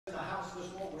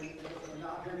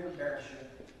not here to embarrass you.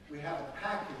 We have a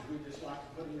package we'd just like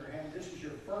to put in your hand. This is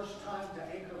your first time to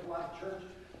Anchor of Life Church.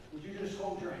 Would you just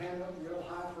hold your hand up real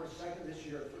high for a second? This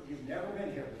year, you've never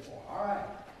been here before. All right.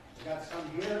 We got some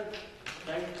here.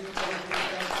 Thank you, thank you,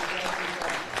 thank you, thank you,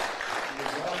 thank you.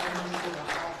 You're welcome to the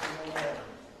house of the Lord.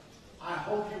 I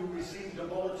hope you received a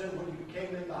bulletin when you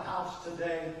came in the house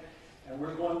today. And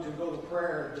we're going to go to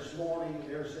prayer this morning.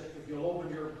 If you'll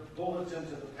open your bulletin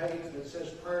to the page that says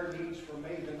prayer needs for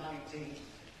May the 19th.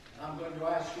 And I'm going to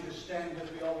ask you to stand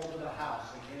with me all over the house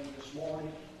again this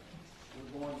morning.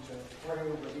 We're going to pray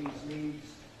over these needs.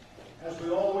 As we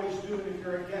always do, and if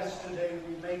you're a guest today,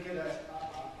 we make it a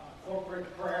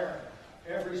corporate prayer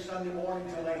every Sunday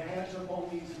morning to lay hands upon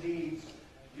these needs.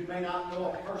 You may not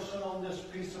know a person on this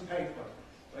piece of paper,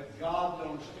 but God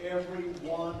knows every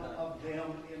one of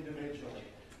them individually,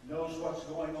 knows what's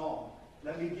going on.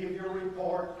 Let me give you a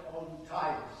report on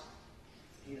Titus.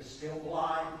 He is still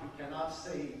blind. He cannot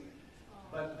see.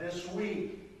 But this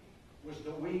week was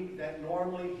the week that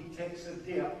normally he takes a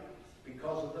dip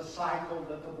because of the cycle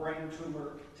that the brain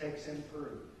tumor takes him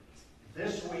through.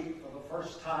 This week, for the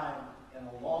first time in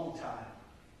a long time,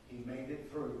 he made it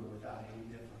through without any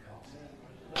difficulty.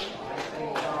 I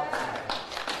thank God for that.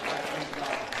 I thank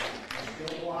God for it. We're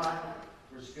still blind.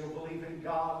 We're still believing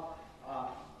God.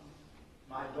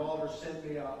 My daughter sent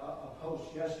me a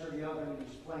post yesterday and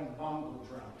he's playing bongo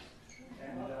drums.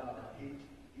 And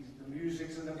the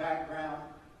music's in the background.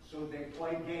 So they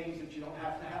play games that you don't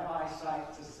have to have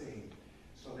eyesight to see.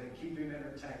 So they keep him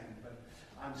entertained. But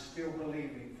I'm still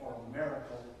believing for a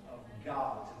miracle of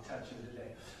God to touch him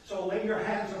today. So lay your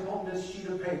hands upon this sheet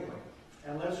of paper.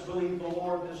 And let's believe the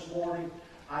Lord this morning.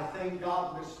 I thank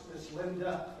God Miss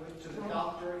Linda went to the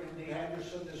doctor in the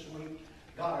Anderson this week.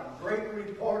 Got a great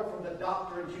report from the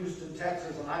doctor in Houston,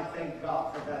 Texas. And I thank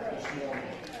God for that this morning.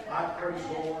 I praise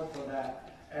the Lord for that.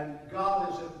 And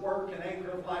God is at work in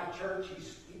Anchor of Life Church.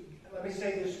 Let me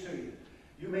say this to you.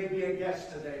 You may be a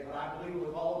guest today, but I believe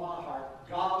with all of my heart,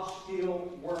 God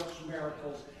still works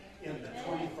miracles in the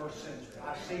 21st century.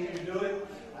 I've seen Him do it.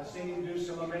 I've seen Him do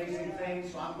some amazing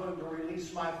things. So I'm going to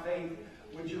release my faith.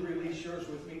 Would you release yours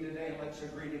with me today? Let's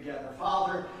agree together.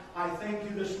 Father, I thank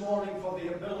you this morning for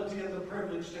the ability and the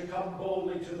privilege to come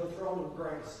boldly to the throne of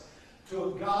grace. To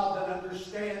a God that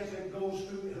understands and goes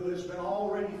through, who has been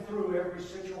already through every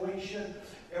situation,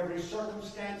 every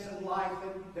circumstance in life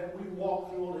that we walk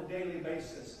through on a daily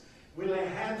basis. We lay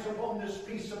hands upon this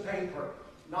piece of paper,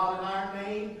 not in our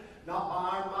name, not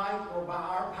by our might or by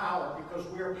our power, because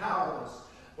we are powerless.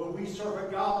 But we serve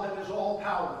a God that is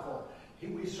all-powerful.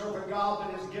 We serve a God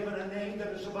that has given a name that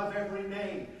is above every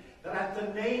name. That at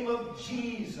the name of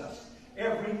Jesus,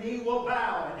 every knee will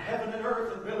bow in heaven and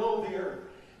earth and below the earth.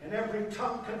 And every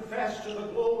tongue confess to the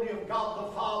glory of God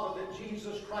the Father that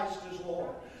Jesus Christ is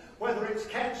Lord. Whether it's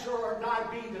cancer or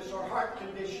diabetes or heart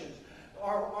conditions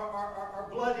or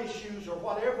blood issues or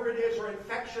whatever it is, or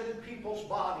infection in people's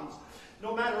bodies,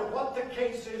 no matter what the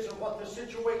case is or what the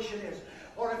situation is,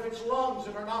 or if it's lungs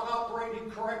that are not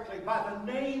operating correctly, by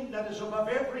the name that is above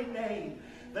every name,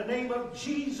 the name of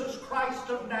Jesus Christ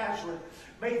of Nazareth,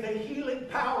 may the healing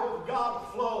power of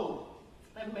God flow.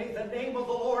 And may the name of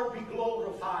the Lord be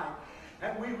glorified.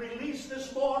 And we release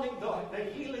this morning the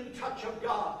healing touch of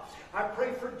God. I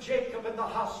pray for Jacob in the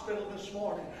hospital this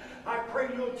morning. I pray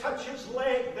you'll touch his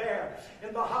leg there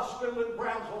in the hospital in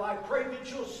Brownsville. I pray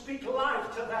that you'll speak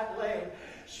life to that leg.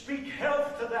 Speak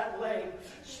health to that leg.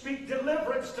 Speak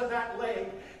deliverance to that leg.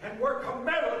 And work a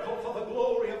miracle for the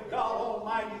glory of God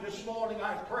Almighty this morning.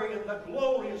 I pray in the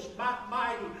glorious,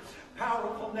 mighty,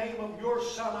 powerful name of your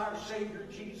Son, our Savior,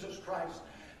 Jesus Christ.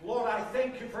 Lord, I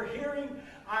thank you for hearing.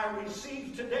 I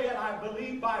receive today, and I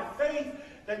believe by faith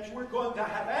that we're going to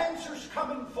have answers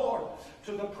coming forth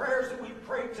to the prayers that we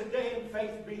prayed today in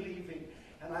faith believing.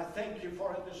 And I thank you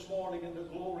for it this morning in the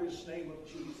glorious name of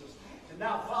Jesus. And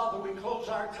now, Father, we close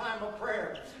our time of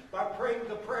prayer by praying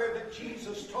the prayer that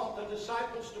Jesus taught the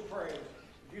disciples to pray.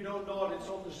 If you don't know it, it's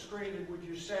on the screen. And would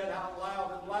you say it out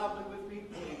loud and loudly with me,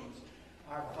 please?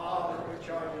 Our Father, which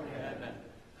art in heaven,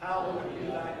 hallowed be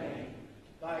thy name.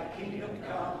 Thy kingdom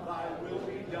come, thy will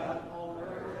be done on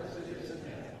earth as it is in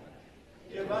heaven.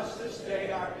 Give us this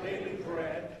day our daily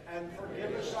bread, and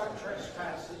forgive us our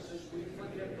trespasses as we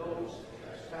forgive those who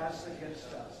trespass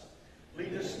against us.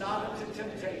 Lead us not into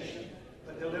temptation,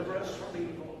 but deliver us from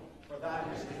evil. For thine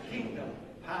is the kingdom,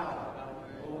 power,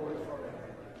 and glory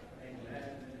forever. Amen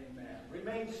and amen.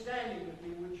 Remain standing with me,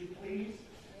 would you please?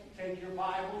 Take your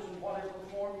Bibles in whatever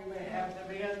form you may have them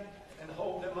in and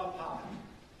hold them up high.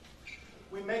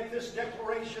 We make this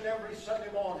declaration every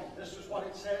Sunday morning. This is what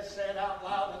it says. Say it out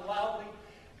loud and loudly.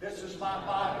 This is my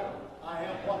Bible. I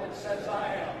am what it says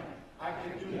I am. I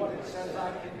can do what it says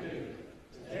I can do.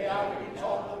 Today I will be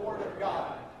taught the Word of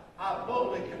God. I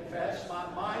boldly confess, my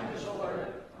mind is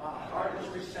alert, my heart is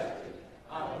receptive.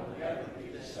 I will never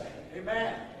be the same.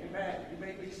 Amen. Amen. You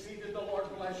may be seated. The Lord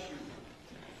bless you.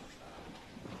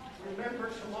 Remember,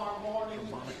 tomorrow morning,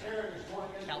 Karen is going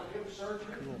in for hip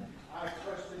surgery. I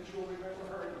trust that you'll remember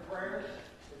her in prayer,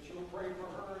 that you'll pray for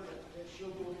her, that she'll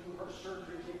go through her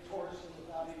surgery victoriously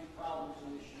without any problems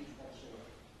and issues whatsoever.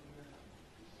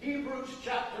 Hebrews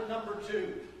chapter number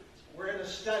 2. We're in a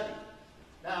study.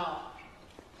 Now,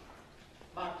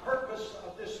 my purpose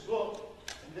of this book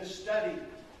and this study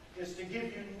is to give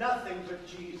you nothing but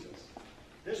Jesus.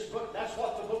 This book, that's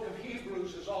what the book of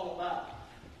Hebrews is all about.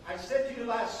 I said to you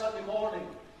last Sunday morning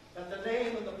that the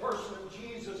name and the person of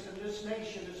Jesus in this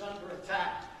nation is under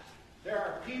attack. There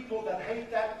are people that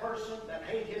hate that person, that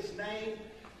hate his name.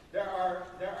 There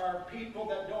are people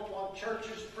that don't want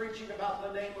churches preaching about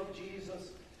the name of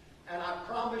Jesus. And I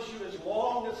promise you, as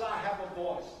long as I have a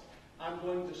voice, I'm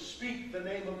going to speak the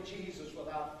name of Jesus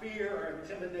without fear or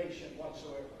intimidation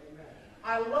whatsoever. Amen.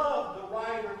 I love the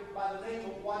writer by the name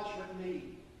of Watchman Nee.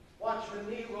 Watchman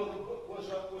Nee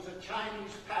was a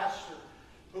Chinese pastor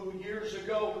who years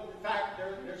ago, in fact,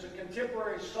 there's a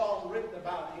contemporary song written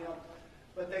about him,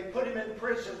 but they put him in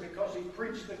prison because he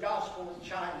preached the gospel in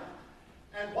China.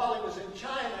 And while he was in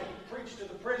China, he preached to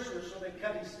the prisoners, so they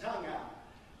cut his tongue out.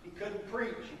 He couldn't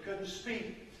preach, he couldn't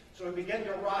speak, so he began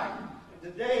to write.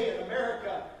 And today in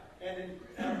America and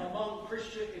among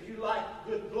Christians, if you like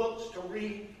good books to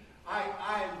read,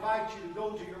 I invite you to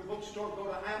go to your bookstore, go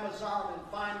to Amazon and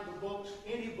find the books,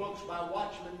 any books by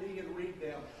Watchman Nee, and read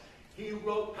them. He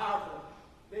wrote powerfully.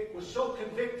 It was so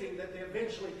convicting that they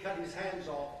eventually cut his hands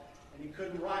off and he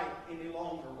couldn't write any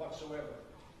longer whatsoever.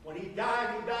 When he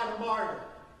died a martyr.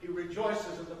 He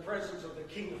rejoices in the presence of the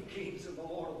King of Kings and the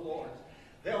Lord of Lords.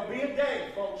 There'll be a day,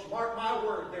 folks, mark my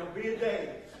word, there'll be a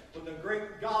day when the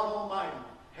great God Almighty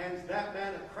hands that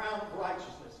man a crown of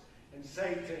righteousness and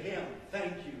say to him,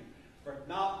 thank you for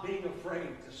not being afraid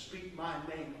to speak my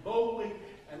name boldly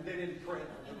and then in print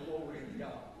for the glory of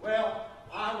God. Well,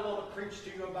 I want to preach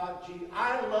to you about Jesus.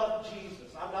 I love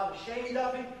Jesus. I'm not ashamed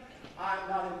of him. I'm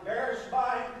not embarrassed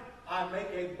by him. I make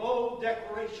a bold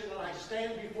declaration, and I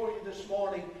stand before you this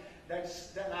morning that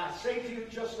I say to you,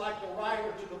 just like the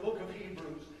writer to the book of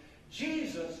Hebrews,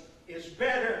 Jesus is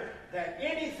better than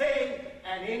anything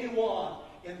and anyone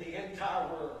in the entire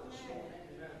world this morning.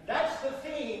 That's the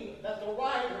theme that the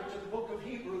writer to the book of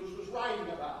Hebrews was writing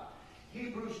about.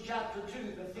 Hebrews chapter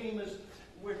 2, the theme is,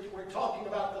 we're talking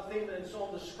about the theme that's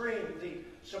on the screen, the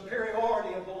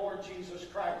superiority of the Lord Jesus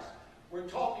Christ. We're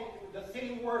talking, the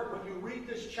theme word, when you read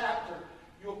this chapter,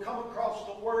 you'll come across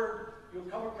the word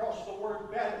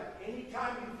better.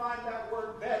 Anytime you find that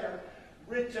word better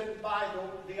written by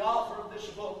the author of this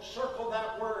book, circle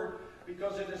that word,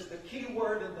 because it is the key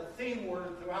word and the theme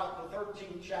word throughout the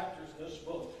 13 chapters of this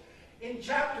book. In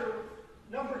chapter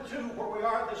number 2, where we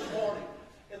are this morning,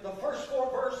 in the first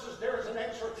 4 verses, there is an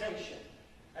exhortation.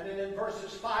 And then in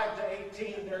verses 5 to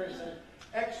 18, there is an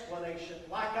explanation.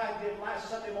 Like I did last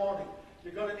Sunday morning,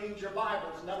 you're going to need your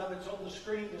Bibles. None of it's on the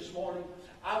screen this morning.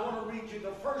 I want to read you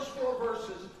the first 4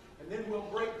 verses, and then we'll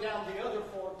break down the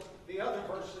other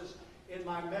verses in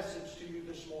my message to you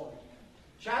this morning.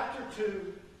 Chapter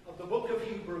 2 of the book of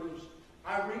Hebrews,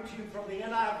 I read to you from the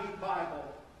NIV Bible.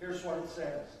 Here's what it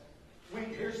says.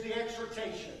 Here's the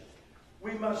exhortation.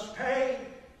 We must pay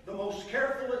the most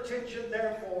careful attention,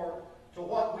 therefore, to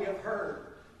what we have heard,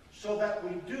 so that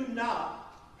we do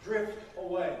not drift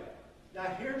away.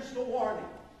 Now, here's the warning.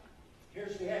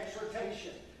 Here's the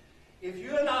exhortation. If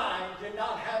you and I did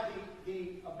not have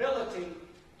the ability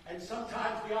and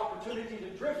sometimes the opportunity to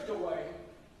drift away,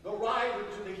 the writer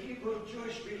to the Hebrew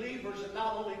Jewish believers, and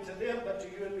not only to them but to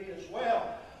you and me as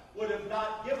well, would have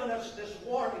not given us this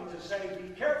warning to say,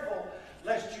 be careful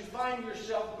lest you find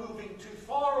yourself moving too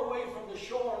far away from the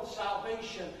shore of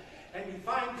salvation and you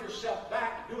find yourself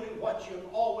back doing what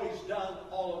you've always done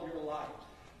all of your life.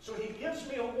 So he gives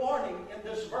me a warning in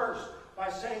this verse by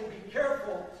saying, be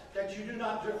careful that you do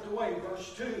not drift away.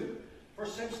 Verse 2, for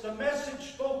since the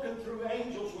message spoken through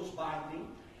angels was binding,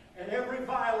 and every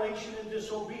violation and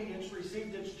disobedience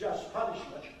received its just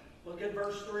punishment. Look at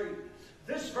verse 3.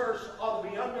 This verse ought to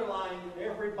be underlined in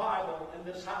every Bible in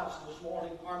this house this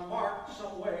morning, or marked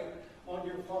some way on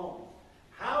your phone.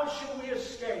 How shall we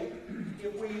escape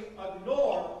if we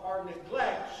ignore or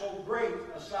neglect so great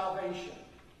a salvation?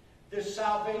 This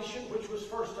salvation, which was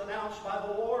first announced by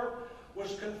the Lord,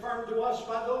 was confirmed to us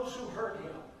by those who heard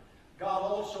him. God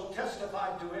also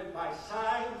testified to it by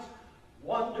signs,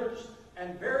 wonders,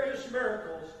 and various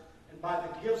miracles, and and by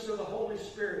the gifts of the Holy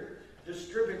Spirit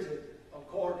distributed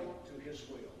according to his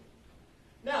will.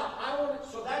 Now,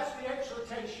 so that's the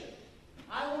exhortation.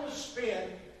 I want to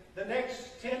spend the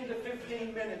next 10 to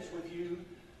 15 minutes with you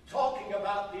talking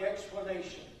about the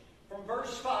explanation from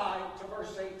verse 5 to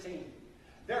verse 18.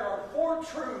 There are 4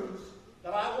 truths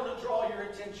that I want to draw your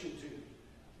attention to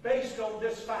based on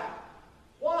this fact.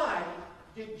 Why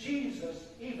did Jesus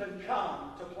even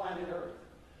come to planet Earth?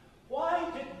 Why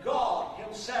did God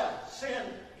himself send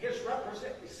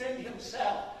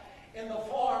himself in the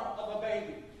form of a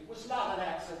baby? It was not an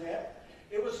accident.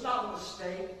 It was not a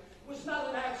mistake. It was not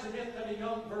an accident that a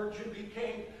young virgin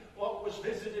was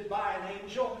visited by an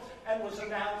angel and was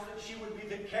announced that she would be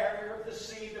the carrier of the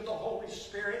seed of the Holy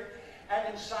Spirit,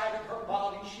 and inside of her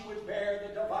body she would bear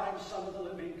the divine Son of the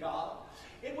living God.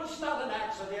 It was not an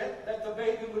accident that the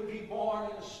baby would be born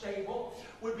in a stable,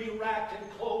 would be wrapped in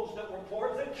clothes that were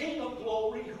poor. The King of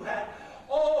Glory, who had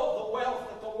all of the wealth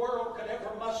that the world could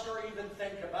ever muster or even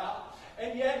think about.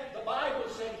 And yet the Bible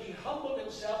said he humbled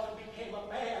himself and became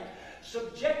a man,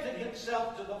 subjected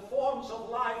himself to the forms of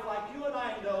life like you and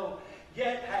I know,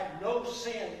 yet had no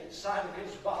sin inside of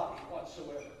his body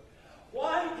whatsoever.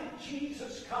 Why did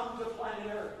Jesus come to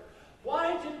planet Earth?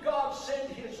 Why did God send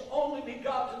his only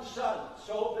begotten Son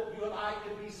so that you and I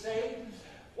could be saved?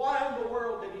 Why in the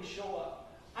world did he show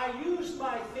up? I used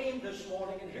my theme this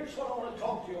morning, and here's what I want to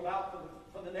talk to you about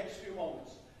for the next few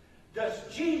moments. Does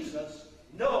Jesus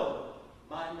know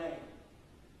my name?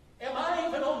 Am I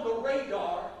even on the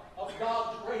radar of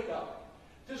God's radar?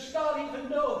 Does God even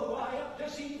know who I am?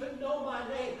 Does he even know my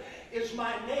name? Is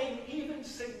my name even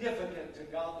significant to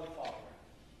God the Father?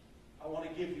 I want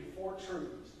to give you 4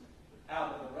 truths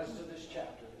out of the rest of this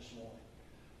chapter this morning.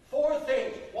 4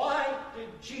 things. Why did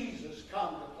Jesus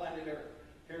come to planet Earth?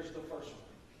 Here's the first one.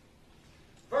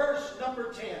 Verse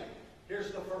number 10.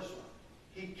 Here's the first one.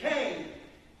 He came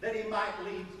that he might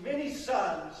lead many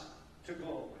sons to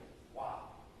glory. Wow.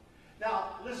 Now,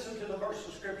 listen to the verse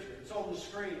of Scripture. It's on the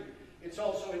screen. It's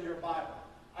also in your Bible.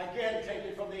 Again, take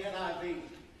it from the NIV.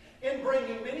 In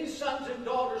bringing many sons and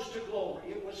daughters to glory,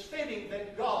 it was fitting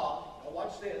that God, now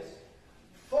watch this,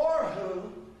 for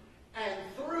whom and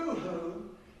through whom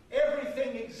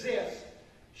everything exists,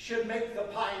 should make the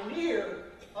pioneer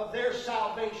of their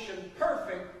salvation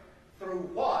perfect through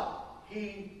what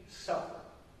he suffered.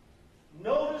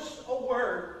 Notice a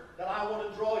word that I want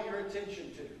to draw your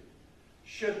attention to.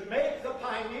 Should make the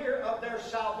pioneer of their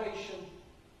salvation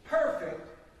perfect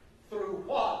through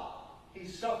what he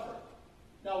suffered.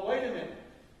 Now wait a minute.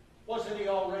 Wasn't he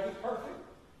already perfect?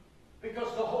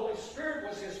 Because the Holy Spirit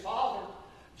was his father.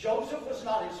 Joseph was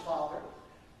not his father.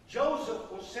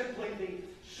 Joseph was simply the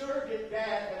surrogate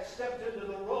dad that stepped into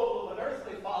the role of an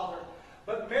earthly father.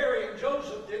 But Mary and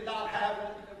Joseph did not have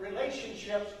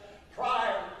relationships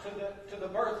prior to the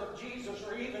birth of Jesus,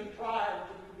 or even prior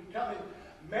to becoming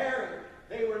married.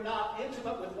 They were not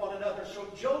intimate with one another. So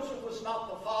Joseph was not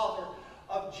the father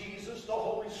of Jesus. The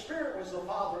Holy Spirit was the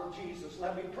father of Jesus.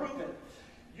 Let me prove it.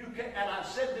 And I've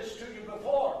said this to you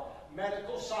before.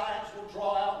 Medical science will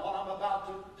draw out what I'm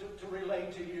about to relay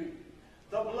to you.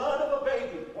 The blood of a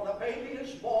baby, when a baby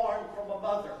is born from a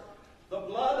mother, the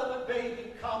blood of a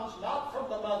baby comes not from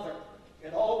the mother.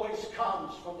 It always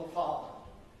comes from the father.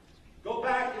 Go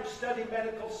back and study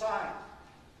medical science.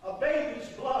 A baby's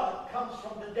blood comes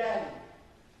from the daddy.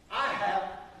 I have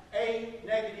A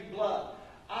negative blood.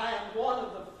 I am one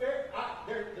of the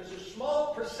there's a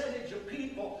small percentage of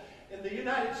people in the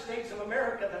United States of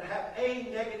America that have A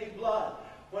negative blood.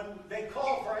 When they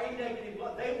call for A negative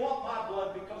blood, they want my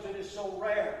blood because it is so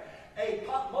rare.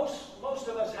 Most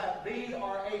of us have B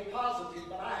or A positive,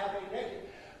 but I have A negative.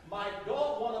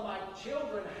 One of my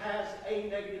children has A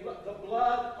negative blood. The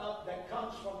blood that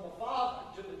comes from the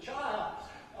father to the child,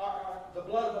 the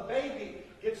blood of the baby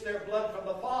gets their blood from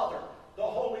the father.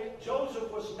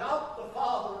 Joseph was not the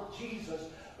father of Jesus.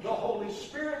 The Holy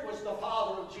Spirit was the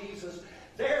father of Jesus.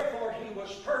 Therefore, he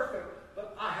was perfect.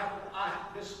 But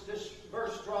this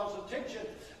verse draws attention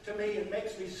to me and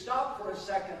makes me stop for a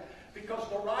second, because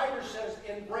the writer says,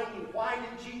 in bringing, why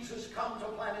did Jesus come to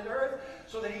planet Earth?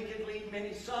 So that he could lead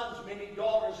many sons, many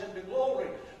daughters into glory.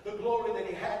 The glory that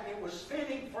he had. It was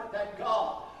fitting for that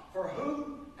God, for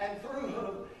whom and through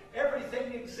whom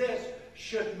everything exists,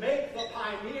 should make the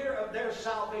pioneer of their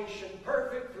salvation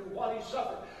perfect through what he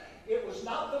suffered. It was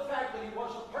not the fact that he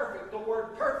wasn't perfect. The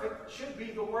word perfect should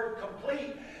be the word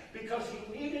complete, because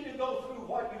he needed to go through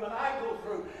what you and I go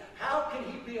through. How can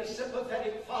he be a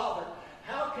sympathetic father?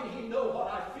 How can he know what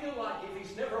I feel like if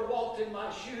he's never walked in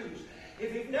my shoes?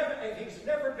 if he's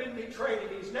never been betrayed,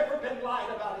 if he's never been lied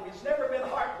about, if he's never been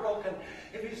heartbroken,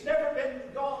 if he's never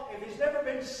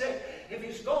been sick,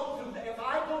 if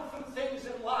I go through things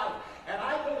in life and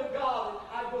I go to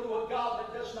a God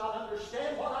that does not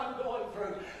understand what I'm going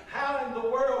through, how in the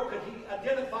world could he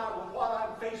identify with what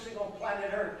I'm facing on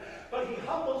planet Earth? But he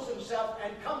humbles himself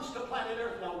and comes to planet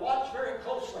Earth. Now watch very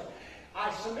closely.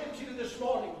 I submit to you this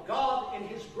morning, God in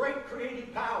his great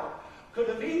creative power could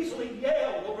have easily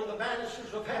yelled over the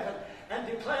banisters of heaven and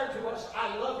declared to us,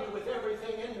 I love you with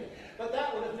everything in me. But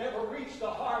that would have never reached the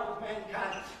heart of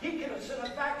mankind. He could have sent a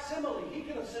facsimile. He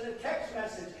could have sent a text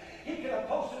message. He could have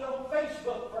posted on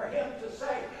Facebook for him to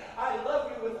say, I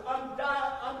love you with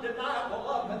undeniable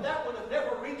love. But that would have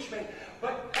never reached me.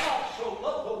 But God so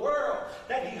loved the world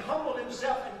that he humbled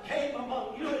himself and came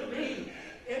among you and me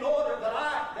in order that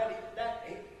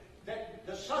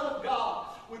the Son of God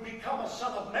would become a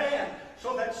son of man,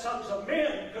 so that sons of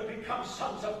men could become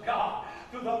sons of God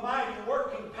through the mighty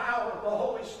working power of the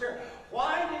Holy Spirit.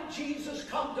 Why did Jesus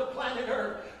come to planet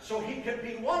Earth? So he could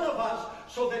be one of us,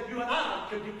 so that you and I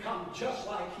could become just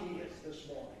like he is this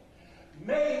morning.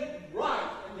 Made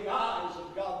right in the eyes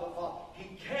of God the Father.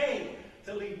 He came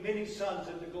to lead many sons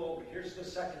into glory. Here's the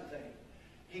second thing.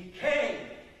 He came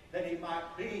that he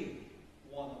might be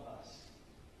one of us.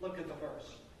 Look at the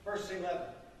verse. Verse 11.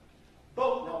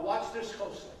 Now watch this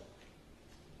closely.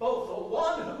 Both the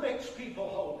one who makes people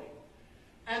holy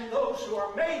and those who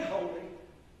are made holy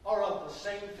are of the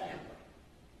same family.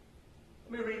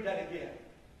 Let me read that again.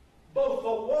 Both the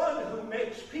one who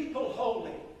makes people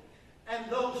holy and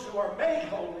those who are made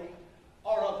holy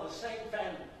are of the same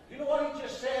family. You know what he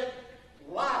just said?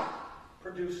 Light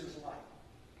produces light.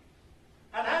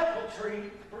 An apple tree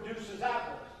produces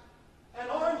apples. An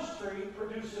orange tree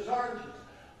produces oranges.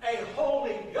 A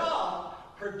holy God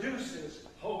produces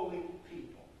holy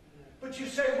people. But you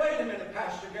say, wait a minute,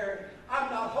 Pastor Gary,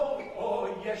 I'm not holy.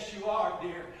 Oh, yes, you are,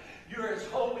 dear. You're as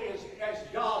holy as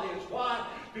God is. Why?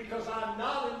 Because I'm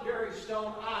not in Gary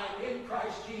Stone. I'm in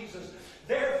Christ Jesus.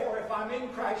 Therefore, if I'm in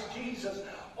Christ Jesus,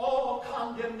 all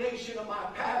condemnation of my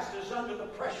past is under the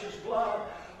precious blood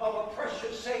of a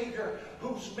precious Savior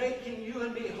who's making you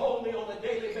and me holy on a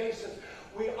daily basis.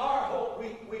 We are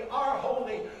holy.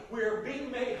 We are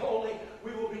being made holy.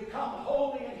 We will become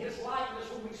holy in his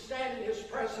likeness when we stand in his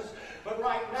presence. But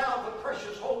right now, the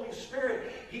precious Holy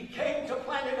Spirit, he came to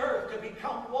planet Earth to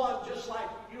become one just like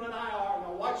you and I are.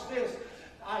 Now watch this.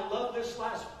 I love this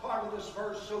last part of this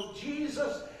verse. So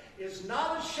Jesus is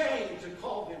not ashamed to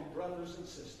call them brothers and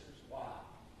sisters. Wow.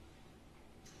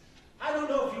 I don't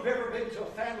know if you've ever been to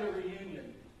a family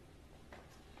reunion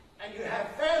and you have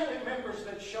family members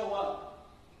that show up.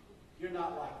 You're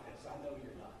not like this. I know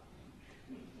you're not.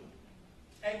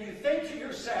 And you think to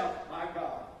yourself, my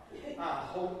God, I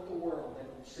hope the world they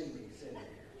don't see me sitting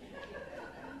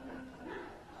here.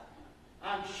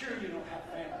 I'm sure you don't have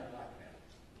family like that.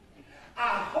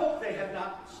 I hope they have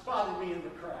not spotted me in the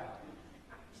crowd.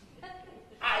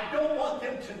 I don't want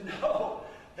them to know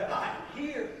that I'm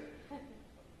here.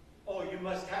 Oh, you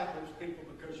must have those people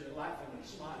because you're laughing and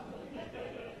smiling.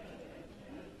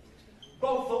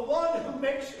 Both the one who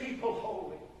makes people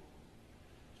holy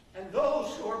and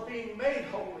those who are being made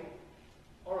holy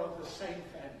are of the same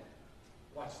family.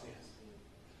 Watch this.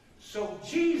 So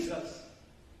Jesus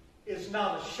is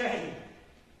not ashamed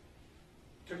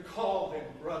to call them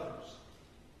brothers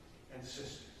and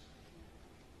sisters.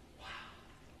 Wow.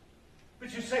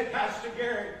 But you say, Pastor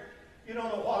Gary, you don't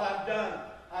know what I've done.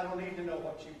 I don't need to know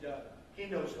what you've done. He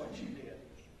knows what you did.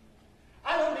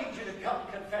 I don't need you to come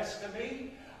confess to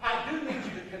me. I do need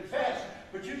you to confess,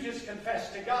 but you just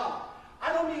confess to God.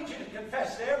 I don't need you to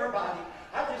confess to everybody.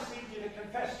 I just need you to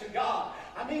confess to God.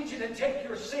 I need you to take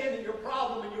your sin and your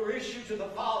problem and your issue to the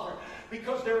Father,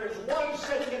 because there is one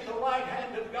sitting at the right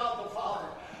hand of God the Father,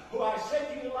 who I said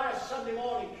to you last Sunday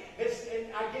morning, and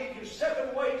I gave you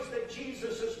 7 ways that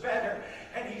Jesus is better.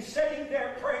 And he's sitting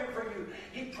there praying for you.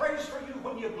 He prays for you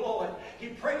when you blow it.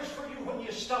 He prays for you when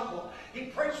you stumble. He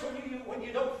prays for you when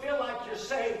you don't feel like you're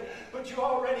saved, but you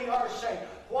already are saved.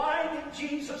 Why did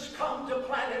Jesus come to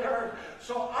planet Earth?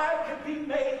 So I could be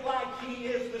made like he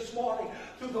is this morning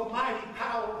through the mighty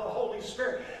power of the Holy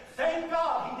Spirit. Thank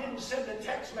God he didn't send a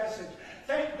text message.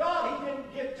 Thank God he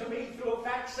didn't get to me through a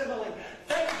facsimile.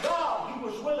 Thank God he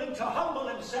was willing to humble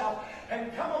himself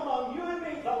and come among you and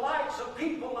me, the likes of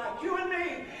people like you and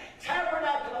me,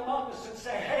 tabernacle among us and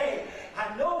say, hey,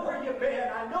 I know where you've been.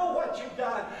 I know what you've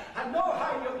done. I know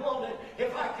how you've blown it.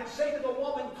 If I could say to the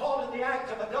woman caught in the act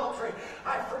of adultery,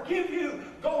 I forgive you.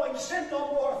 Go and sin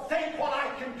no more. Think what I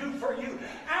can do for you.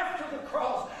 After the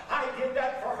cross, I did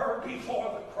that for her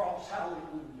before the cross. Hallelujah.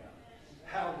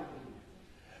 Hallelujah.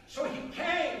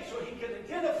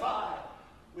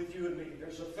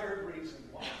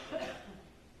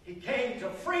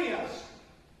 free us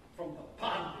from the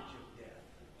bondage of death.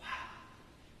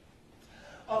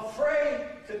 Wow. Afraid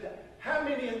to death. How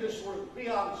many in this room, be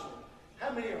honest with me,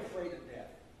 how many are afraid of death?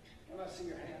 When I see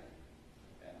your hand.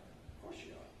 Yeah, of course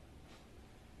you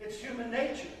are. It's human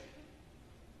nature.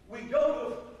 We go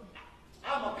to,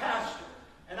 I'm a pastor,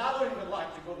 and I don't even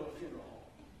like to go to a funeral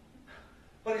home.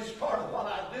 But it's part of what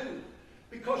I do.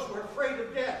 Because we're afraid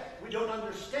of death. We don't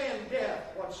understand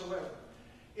death whatsoever.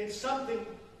 It's something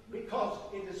because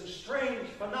it is a strange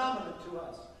phenomenon to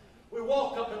us. We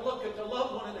walk up and look at the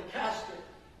loved one in the casket,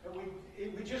 and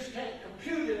we just can't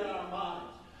compute it in our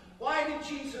minds. Why did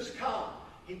Jesus come?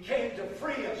 He came to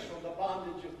free us from the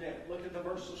bondage of death. Look at the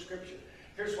verse of Scripture.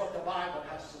 Here's what the Bible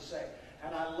has to say.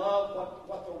 And I love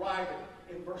what the writer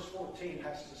in verse 14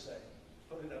 has to say.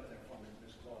 Put it up there for me,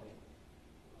 Miss Claudia.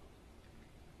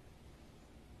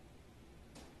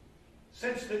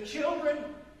 Since the children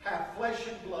have flesh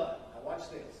and blood, now watch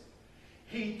this,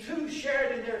 he too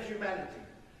shared in their humanity,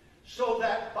 so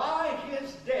that by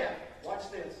his death, watch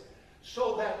this,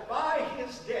 so that by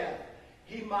his death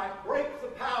he might break the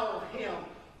power of him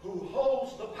who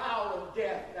holds the power of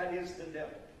death, that is the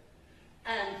devil,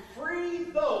 and free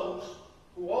those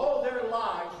who all their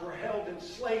lives were held in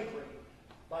slavery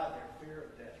by their fear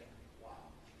of death. Wow.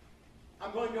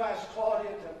 I'm going to ask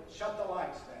Claudia to shut the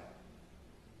lights down.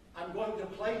 I'm going to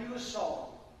play you a song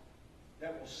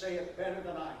that will say it better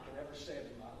than I can ever say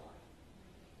it in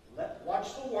my life.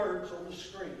 Watch the words on the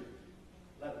screen.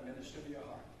 Let it minister to your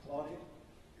heart. Claudia,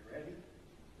 you ready?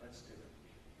 Let's do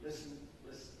it. Listen,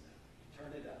 listen.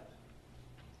 Turn it up.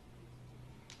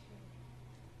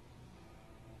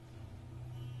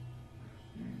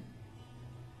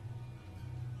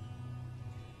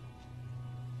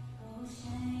 Oh,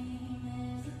 shame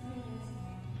is a prison.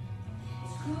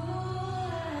 It's cruel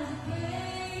as a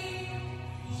grave.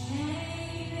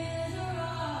 Shame is a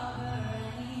robber,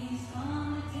 and he's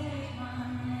come to take my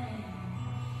name.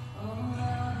 Oh,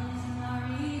 love is not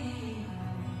redeemed.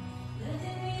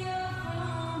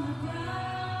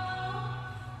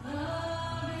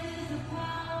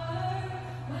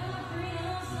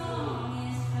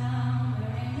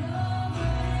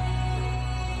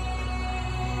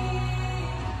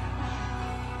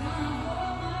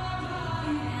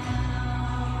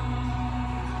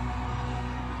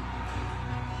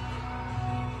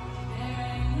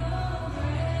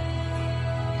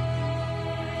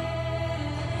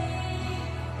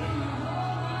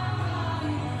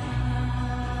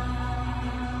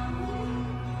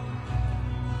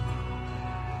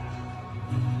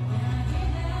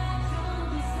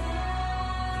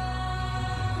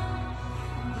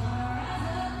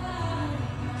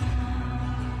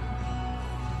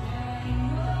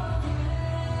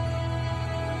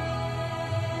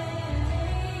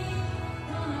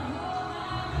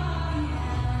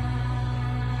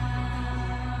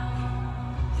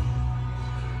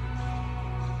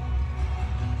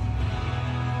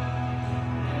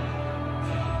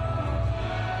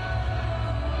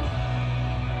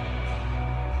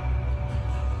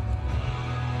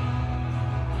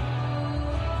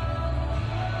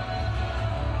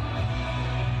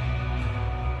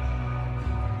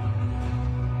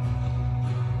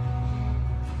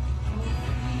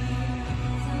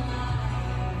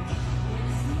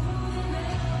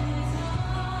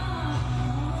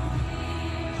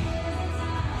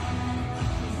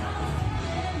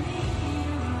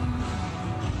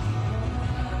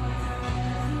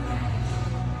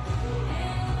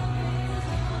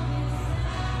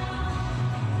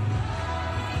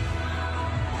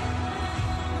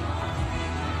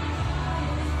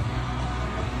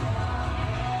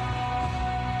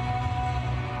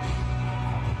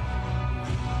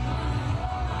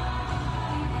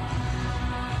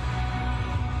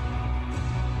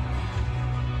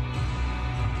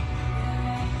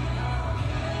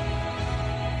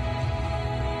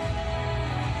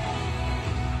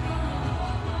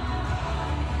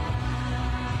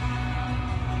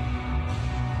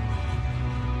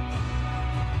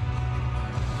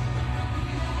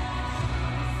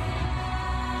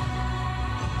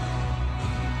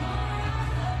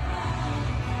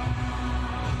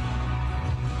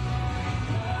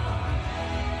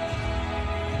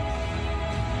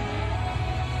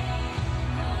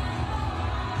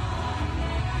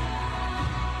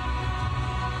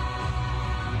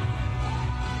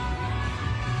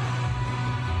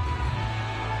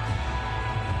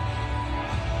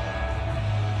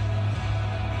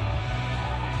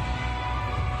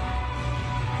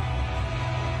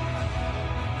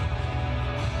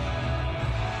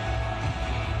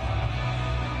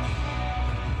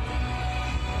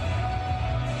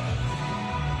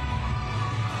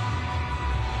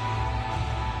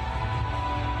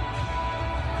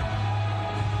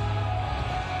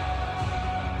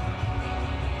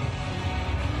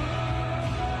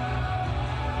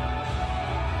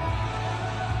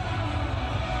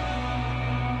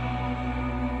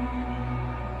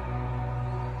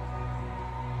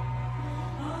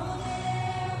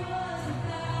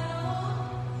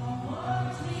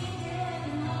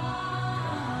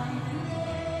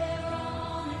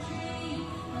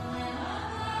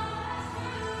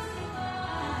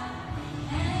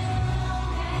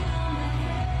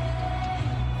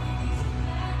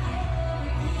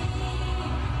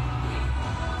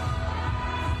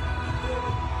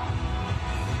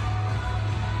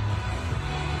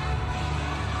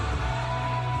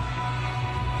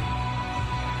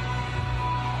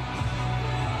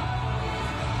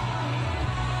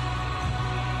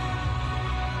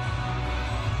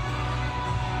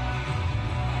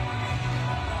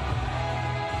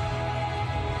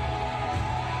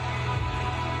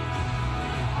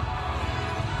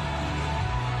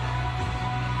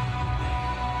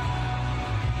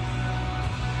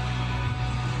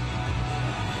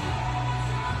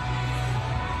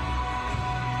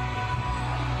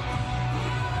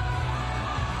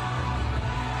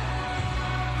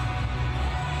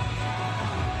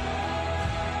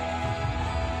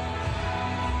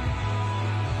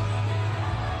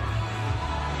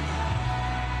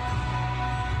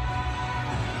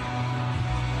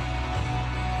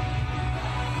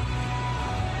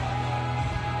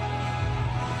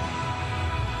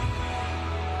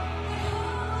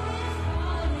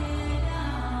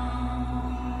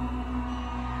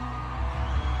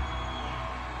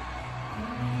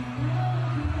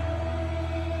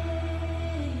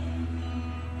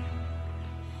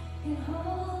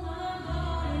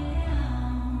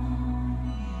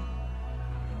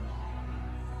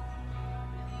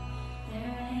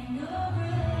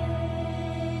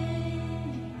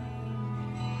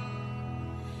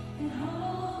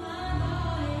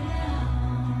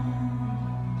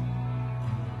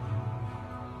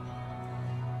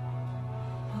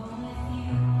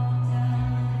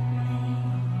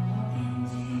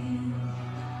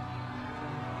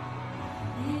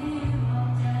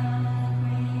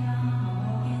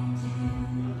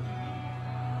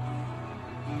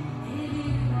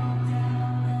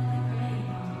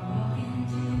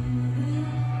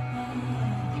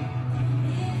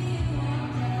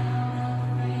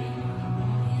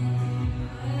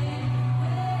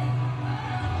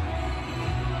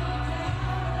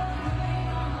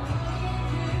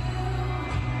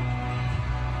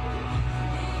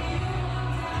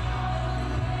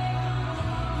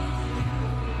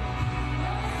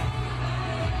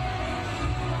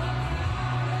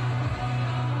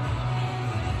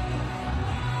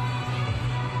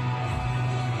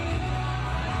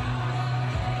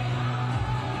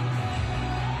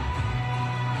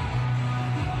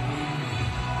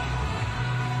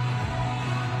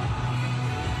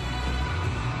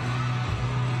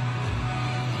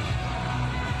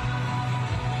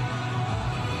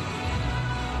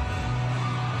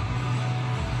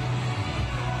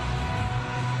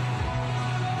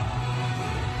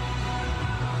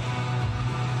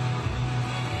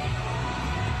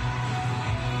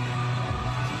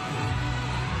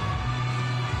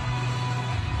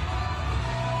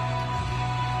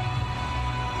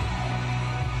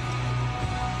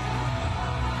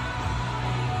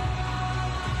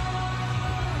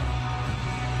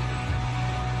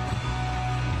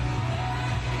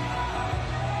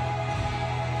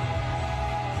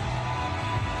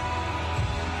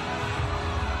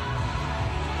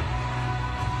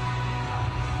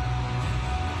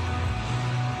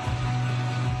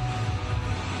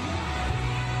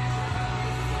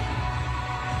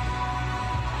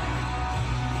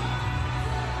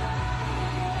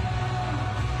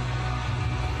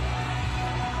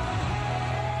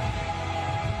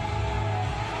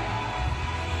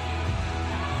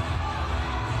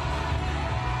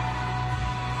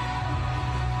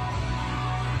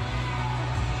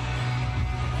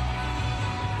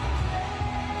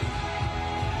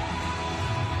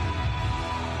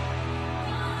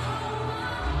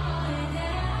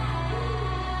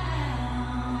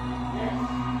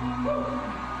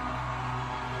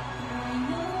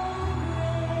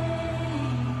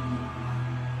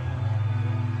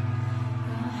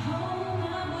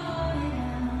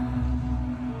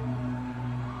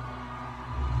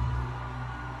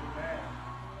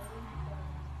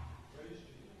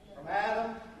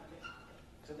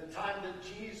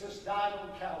 Jesus died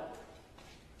on Calvary,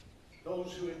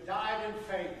 those who had died in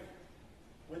faith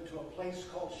went to a place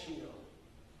called Sheol.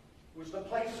 It was the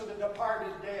place of the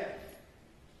departed dead.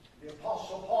 The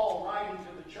Apostle Paul, writing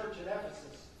to the church at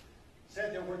Ephesus,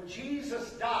 said that when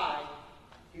Jesus died,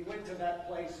 he went to that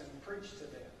place and preached to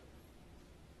them.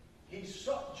 He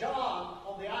saw, John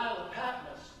on the Isle of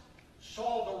Patmos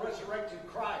saw the resurrected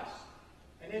Christ,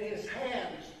 and in his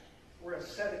hands were a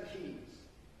set of keys.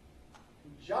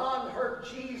 John heard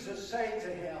Jesus say to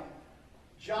him,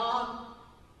 John,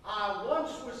 I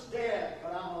once was dead,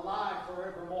 but I'm alive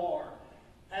forevermore.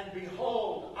 And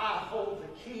behold, I hold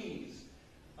the keys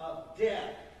of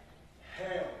death,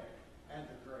 hell, and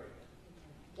the grave.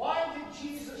 Why did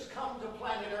Jesus come to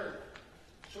planet Earth?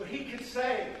 So he could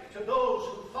say to those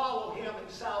who follow him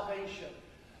in salvation,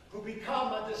 who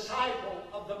become a disciple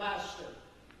of the Master,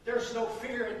 there's no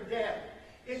fear in death.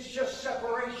 It's just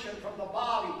separation from the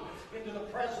body into the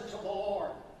presence of the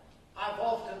Lord. I've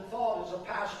often thought as a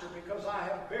pastor, because I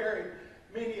have buried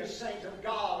many a saint of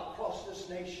God across this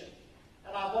nation,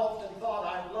 and I've often thought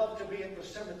I'd love to be at the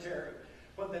cemetery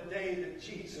when the day that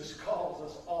Jesus calls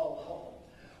us all home.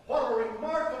 What a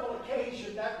remarkable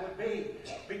occasion that would be,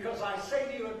 because I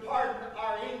say to you, and pardon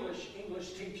our English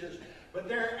teachers, but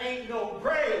there ain't no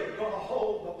grave going to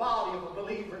hold the body of a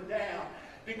believer down.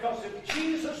 Because if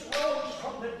Jesus rose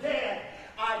from the dead,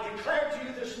 I declare to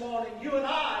you this morning, you and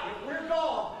I, if we're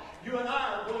gone, you and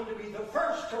I are going to be the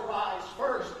first to rise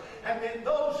first. And then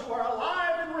those who are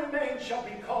alive and remain shall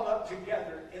be caught up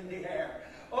together in the air.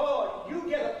 Oh, you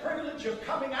get a privilege of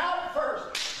coming out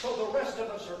first, so the rest of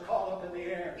us are caught up in the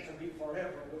air to be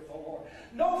forever with the Lord.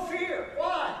 No fear.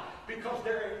 Why? Because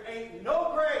there ain't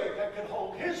no grave that can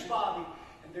hold his body,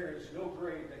 and there is no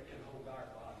grave that can hold our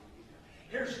body either.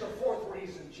 Here's the fourth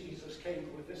reason Jesus came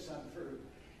with this untruth.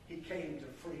 He came to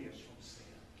free us from sin.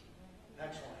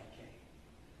 That's why he came.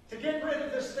 To get rid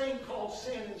of this thing called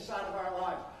sin inside of our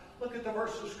lives. Look at the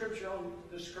verse of Scripture on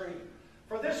the screen.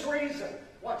 For this reason,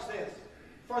 watch this.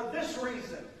 For this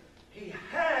reason, he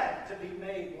had to be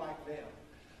made like them,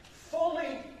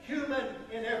 fully human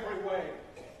in every way,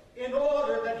 in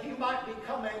order that he might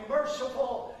become a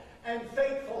merciful and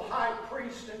faithful high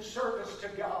priest in service to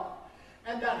God,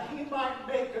 and that he might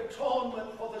make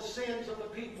atonement for the sins of the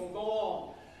people. Go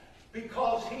on.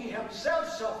 Because he himself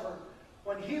suffered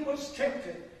when he was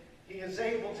tempted, he is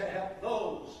able to help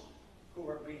those who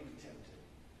are being tempted.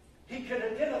 He can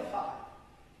identify.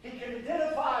 He can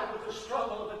identify with the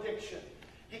struggle of addiction.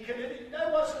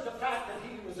 That wasn't the fact that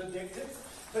he was addicted,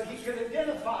 but he could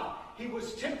identify. He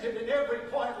was tempted at every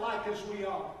point like as we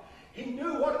are. He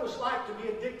knew what it was like to be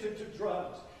addicted to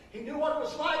drugs. He knew what it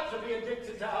was like to be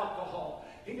addicted to alcohol.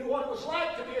 He knew what it was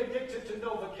like to be addicted to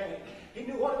Novocaine. He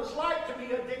knew what it was like to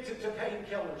be addicted to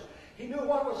painkillers. He knew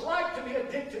what it was like to be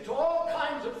addicted to all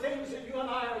kinds of things that you and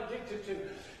I are addicted to,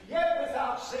 yet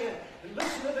without sin. And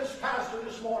listen to this pastor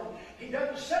this morning. He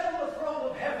doesn't sit on the throne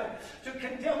of heaven to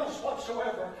condemn us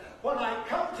whatsoever. When I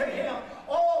come to him,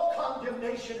 all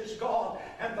condemnation is gone,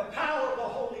 and the power of the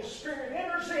Holy Spirit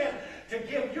enters in to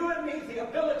give you and me the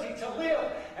ability to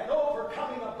live an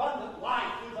overcoming abundant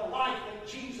life through the life that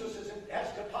Jesus has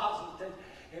deposited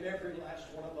in every last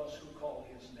one of us who call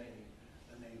his name,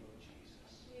 the name of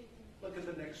Jesus. Look at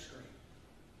the next screen.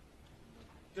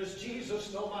 Does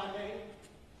Jesus know my name?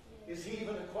 Is he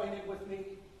even acquainted with me?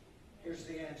 Here's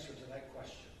the answer to that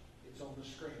question. It's on the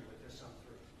screen with this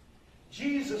untruth.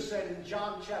 Jesus said in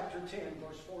John chapter 10,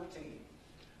 verse 14,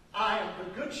 I am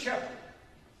the good shepherd.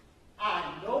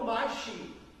 I know my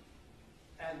sheep,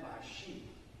 and my sheep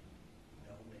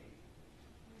know me.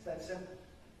 It's that simple.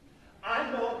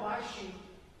 I know my sheep,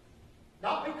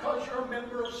 not because you're a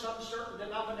member of some certain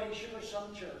denomination or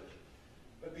some church,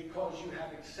 but because you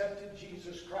have accepted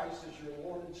Jesus Christ as your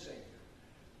Lord and Savior.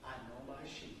 I know my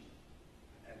sheep,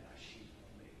 and my sheep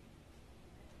know me.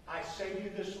 I say to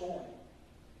you this morning,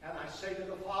 and I say to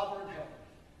the Father in heaven,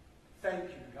 thank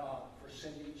you, God, for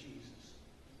sending Jesus,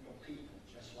 for people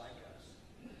just like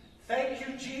us. Thank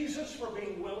you, Jesus, for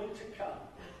being willing to come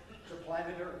to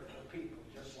planet Earth for people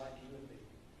just like you and me.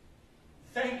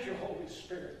 Thank you, Holy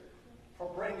Spirit, for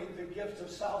bringing the gift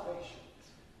of salvation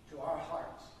to our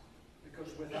hearts,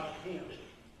 because without him,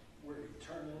 we're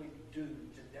eternally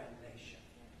doomed to damnation.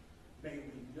 May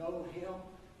we know him,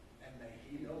 and may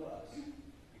he know us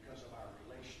because of our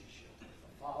relationship with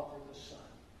the Father, the Son,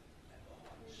 and the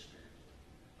Holy Spirit.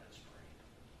 Let's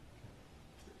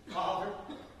pray. Father,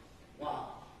 wow.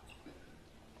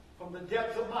 From the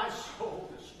depth of my soul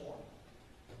this morning,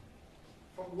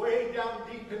 from way down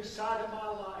deep inside of my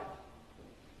life,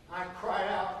 I cry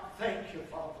out, thank you,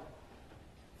 Father.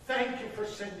 Thank you for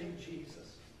sending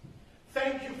Jesus.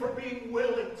 Thank you for being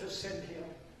willing to send him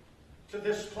to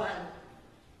this planet.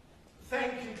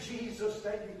 Thank you, Jesus,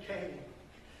 that you came.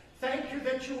 Thank you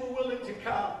that you were willing to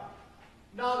come,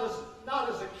 not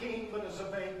as a king, but as a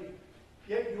baby.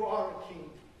 Yet you are a king.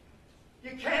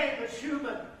 You came as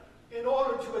human in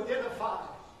order to identify,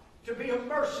 to be a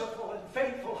merciful and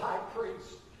faithful high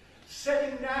priest,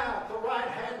 sitting now at the right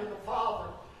hand of the Father,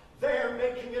 there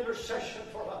making intercession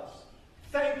for us.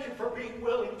 Thank you for being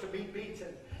willing to be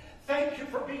beaten. Thank you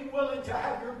for being willing to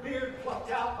have your beard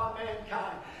plucked out by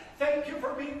mankind. Thank you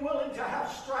for being willing to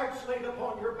have stripes laid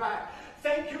upon your back.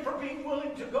 Thank you for being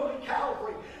willing to go to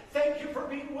Calvary. Thank you for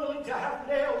being willing to have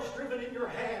nails driven in your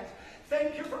hands.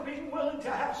 Thank you for being willing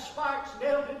to have spikes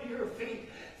nailed into your feet.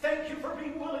 Thank you for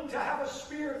being willing to have a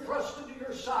spear thrust into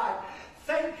your side.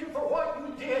 Thank you for what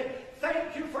you did.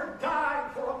 Thank you for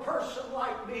dying for a person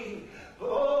like me.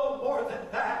 Oh, more than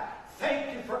that,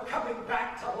 thank you for coming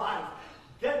back to life.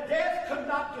 That death could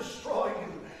not destroy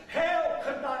you. Hell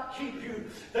could not keep you.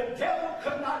 The devil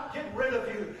could not get rid of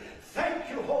you. Thank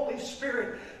you, Holy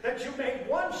Spirit, that you made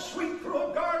one sweep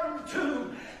through a garden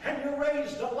tomb and you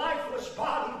raised a lifeless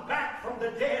body back from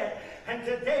the dead. And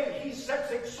today he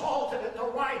sits exalted at the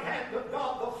right hand of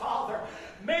God the Father,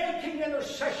 making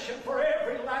intercession for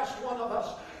every last one of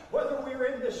us. Whether we're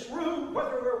in this room,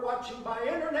 whether we're watching by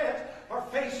internet or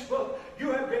Facebook,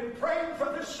 you have been praying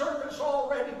for this service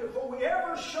already before we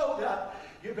ever showed up.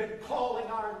 You've been calling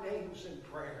our names in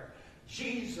prayer.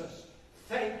 Jesus,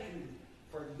 thank you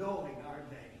for knowing our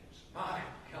names. My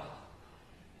God.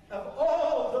 Of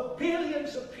all the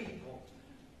billions of people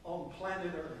on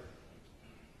planet Earth,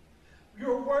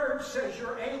 your word says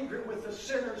you're angry with the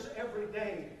sinners every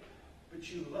day, but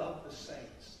you love the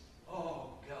saints.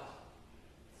 Oh, God.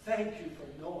 Thank you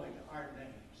for knowing our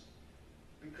names,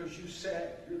 because you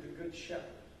said you're the good shepherd.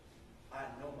 I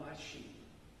know my sheep,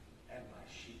 and my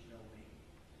sheep know me.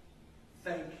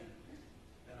 Thank you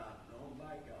that I'm known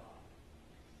by God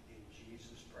in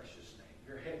Jesus' precious name.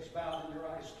 Your heads bowed and your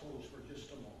eyes closed for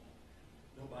just a moment.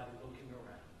 Nobody looking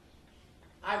around.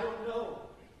 I don't know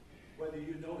whether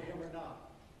you know him or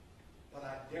not, but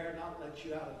I dare not let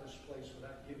you out of this place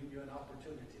without giving you an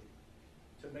opportunity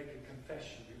to make a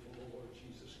confession before the Lord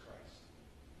Jesus Christ.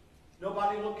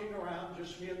 Nobody looking around,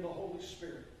 just me and the Holy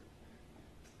Spirit.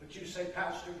 But you say,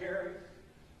 Pastor Gary,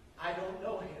 I don't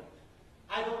know him.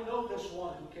 I don't know this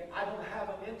one who came. I don't have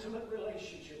an intimate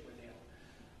relationship with him.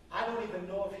 I don't even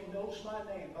know if he knows my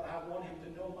name, but I want him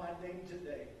to know my name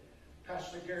today.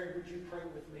 Pastor Gary, would you pray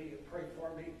with me and pray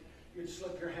for me? You'd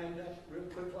slip your hand up real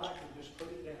quick like and just put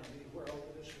it down anywhere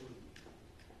over this room.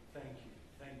 Thank you,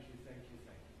 thank you, thank you,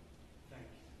 thank you, thank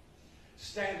you.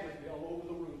 Stand with me all over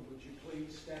the room, would you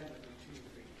please? Stand with me to your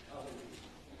feet. Hallelujah.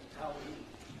 Hallelujah.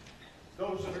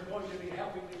 Those that are going to be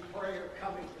helping me pray are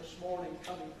coming this morning,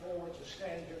 coming forward to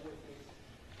stand here with me.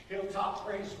 Hilltop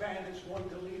Praise Band is going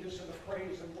to lead us in a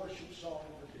praise and worship song,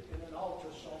 in an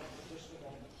altar song for just a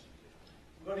moment.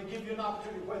 I'm going to give you an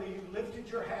opportunity, whether you lifted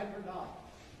your hand or not.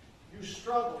 You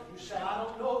struggle. You say, I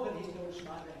don't know that he knows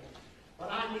my name. But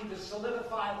I need to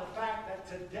solidify the fact that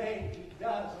today he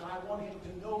does, and I want him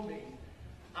to know me.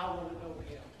 I want to know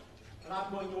him. And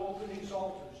I'm going to open these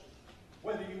altars.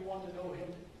 Whether you want to know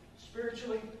him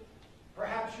spiritually,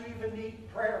 perhaps you even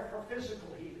need prayer for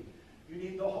physical healing. You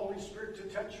need the Holy Spirit to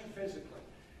touch you physically.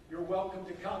 You're welcome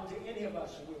to come to any of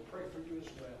us, and we'll pray for you as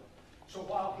well. So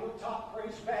while Hilltop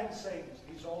Praise Band sings,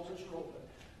 these altars are open.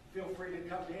 Feel free to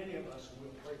come to any of us, and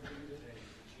we'll pray for you today.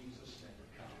 In Jesus' name,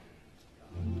 come.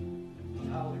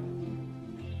 Hallelujah.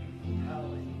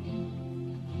 Hallelujah.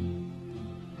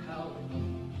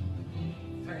 Hallelujah.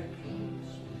 Thank you, Holy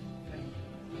Spirit. Thank you,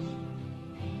 Holy Spirit.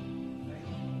 Thank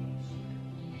you, Holy Spirit.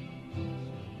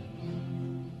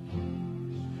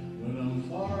 When I'm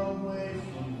far away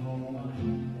from home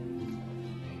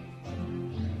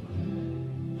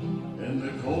and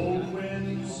the cold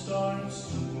wind starts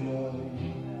to blow,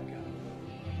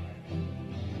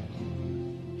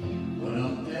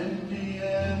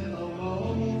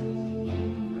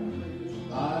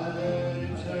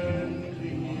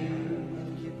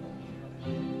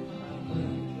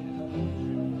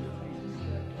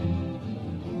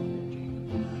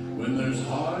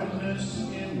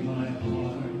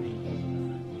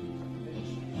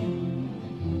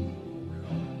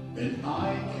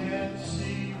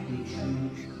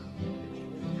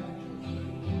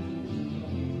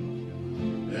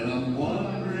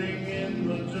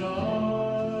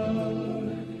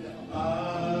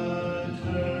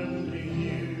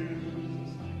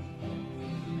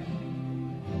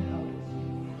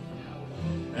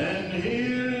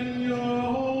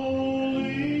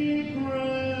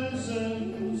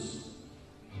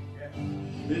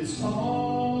 It's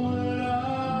all that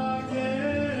I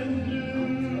can do.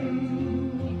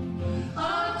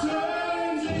 I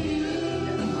turn to you,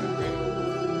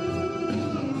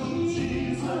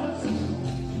 Jesus.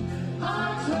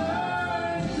 I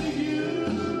turn to you,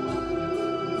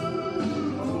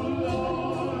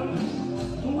 Lord.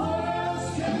 What else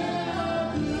can I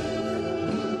do,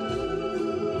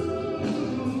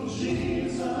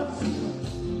 Jesus?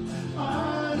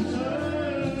 I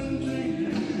turn to you.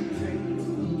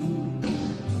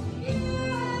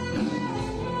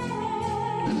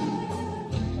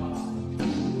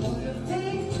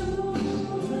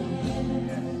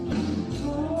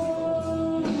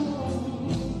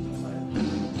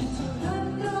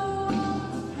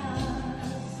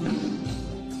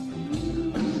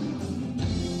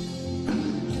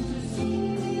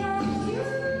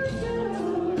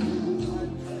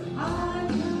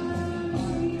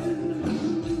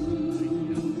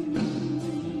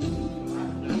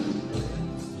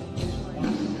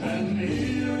 And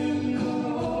here in your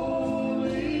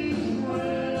holy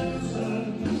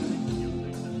presence,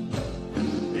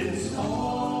 it's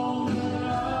all that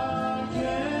I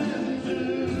can do.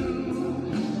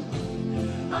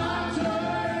 I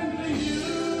turn to you,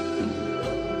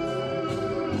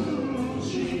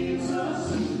 Jesus.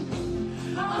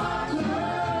 I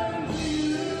turn to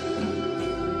you,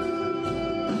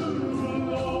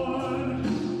 Lord.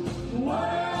 What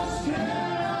else can I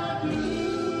do?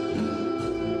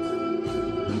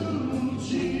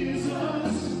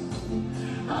 Jesus,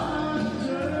 I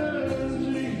turn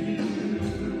to you.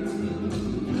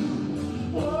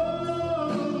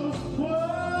 Whoa,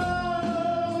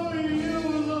 whoa, you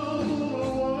alone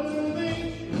are worthy,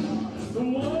 the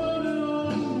one and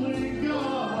only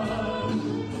God,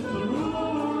 the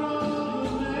ruler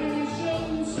of the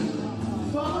nations,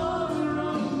 Father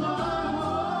of my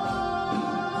heart.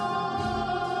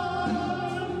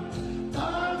 I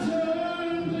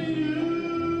turn to you,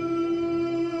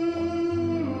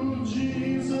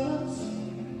 Jesus.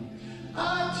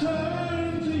 I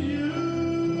turn to you,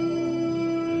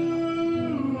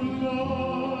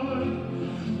 Lord.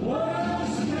 What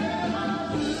else can I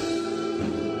do,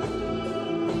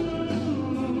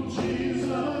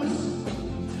 Jesus?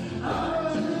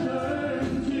 I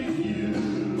turn to you.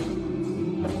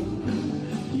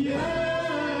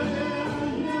 Yeah,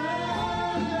 yeah.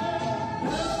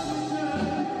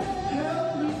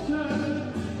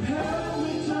 Help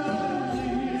me turn to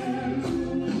you.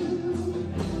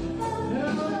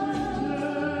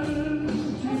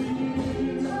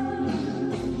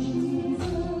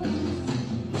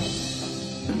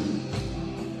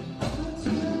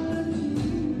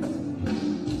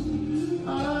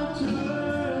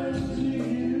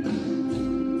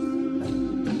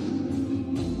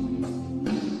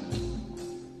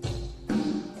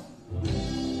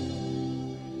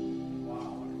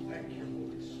 Wow, thank you,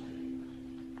 Holy Spirit.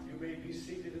 You may be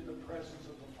seated in the presence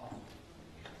of the Father.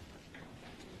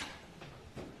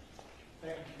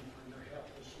 Thank you for your help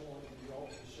this morning in the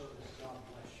altar service. God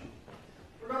bless you.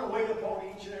 We're going to wait upon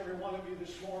each and every one of you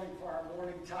this morning for our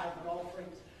morning tithe and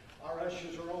offerings. Our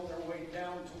ushers are on their way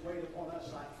down to wait upon us.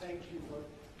 I thank you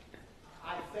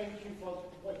for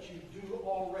what you do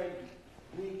already,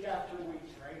 week after week,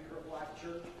 for Anchor of Life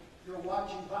Church. If you're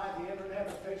watching by the internet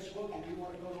or Facebook and you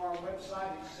want to go to our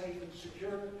website, it's safe and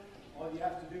secure. All you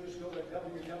have to do is go to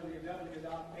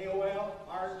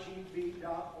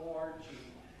www.aolrgb.org.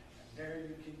 There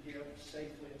you can give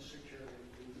safely and securely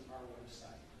through our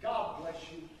website. God bless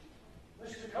you.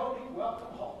 Mr. Cody,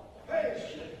 welcome home. Hey, it's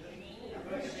good.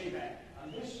 Good to see you back. I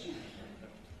missed you.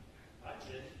 I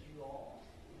missed you all.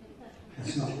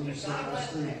 That's not what you said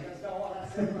last week. That's not what I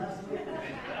said last week.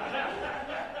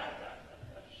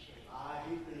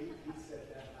 He said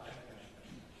that.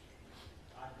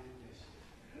 I did miss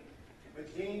you. But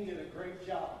Dean did a great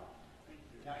job.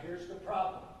 Now here's the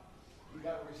problem. You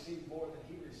got to receive more than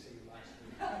he received last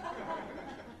week.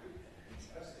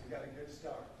 You got a good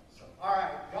start. So, all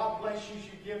right. God bless you as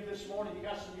you give this morning. You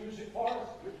got some music for us?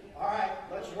 All right.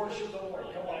 Let's worship the Lord.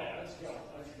 Come on.